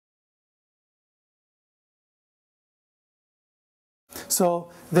So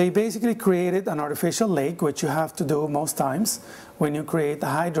they basically created an artificial lake, which you have to do most times when you create a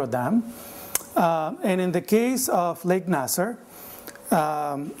hydro dam. And in the case of Lake Nasser,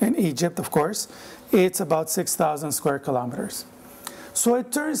 in Egypt, of course, it's about 6,000 square kilometers. So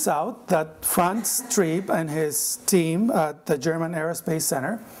it turns out that Franz Trieb and his team at the German Aerospace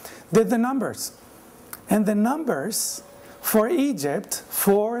Center did the numbers. And the numbers for Egypt,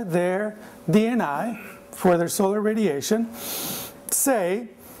 for their DNI, for their solar radiation, say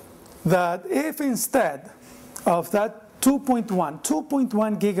that if instead of that 2.1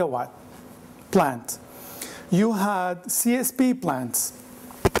 gigawatt plant, you had CSP plants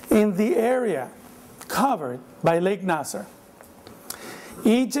in the area covered by Lake Nasser,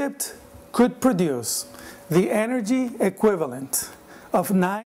 Egypt could produce the energy equivalent of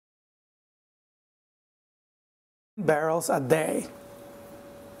 9 barrels a day,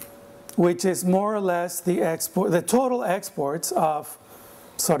 which is more or less the total exports of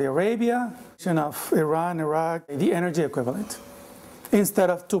Saudi Arabia, of Iran, Iraq, the energy equivalent, instead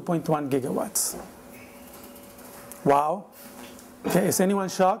of 2.1 gigawatts. Wow. Okay, is anyone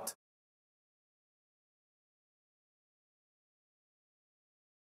shocked?